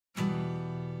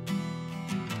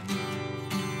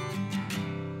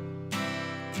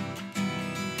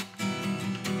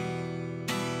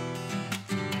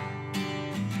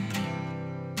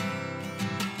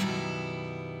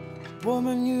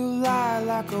Woman, you lie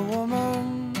like a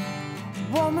woman.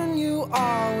 Woman, you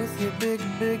are with your big,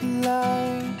 big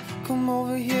lie. Come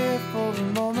over here for a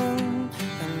moment,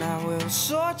 and I will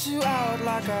sort you out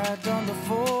like I've done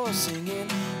before, singing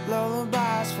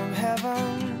lullabies from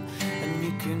heaven. And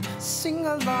you can sing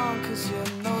along cause you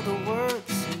know the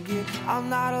words. Sing it, I'm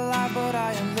not alive but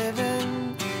I am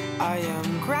living. I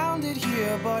am grounded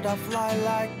here but I fly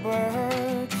like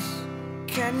birds.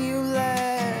 Can you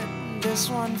let this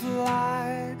one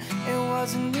fly? It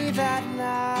wasn't me that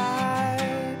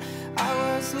night. I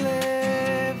was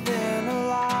living a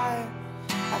lie.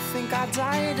 I think I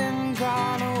died and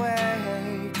gone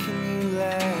away. Can you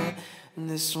let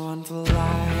this one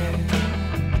fly?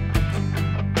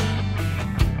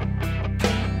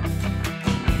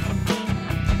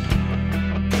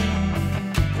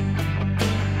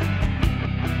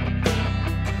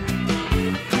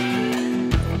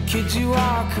 Kid you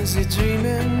are cause you're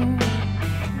dreaming.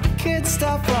 Kid,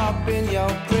 step up in your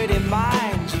pretty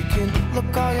mind. You can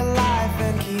look all your life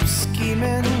and keep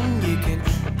scheming. You can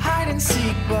hide and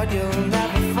seek but you'll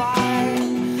never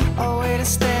find a way to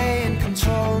stay in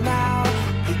control now.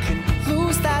 You can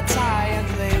lose that tie and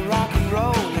play rock and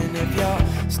roll. And if your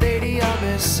stadium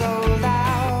is sold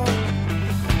out,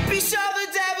 be sure the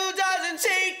devil doesn't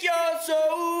take your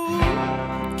soul.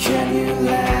 Can you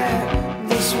let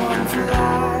this one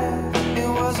fly? It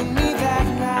wasn't me that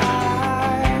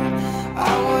night.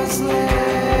 I was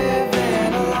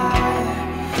living a lie.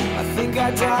 I think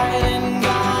I died and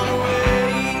gone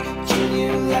away. Can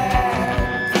you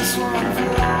let this one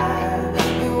fly?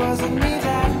 It wasn't me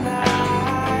that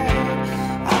night.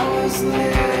 I was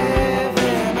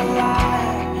living a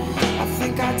lie. I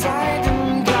think I died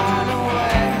and gone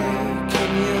away.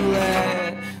 Can you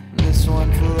let this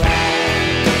one fly?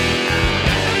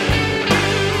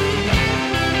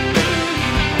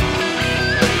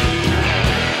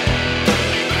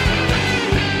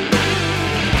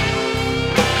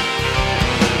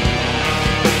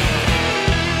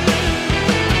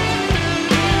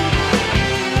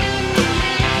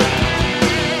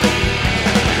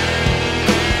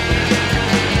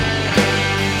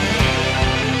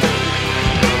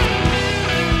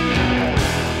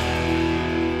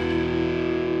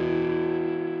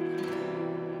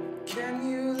 Can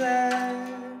you let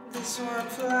this one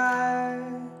fly?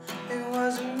 It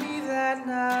wasn't me that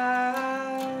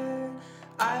night.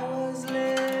 I was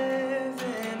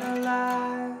living a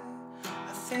lie.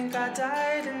 I think I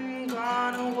died and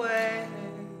gone away.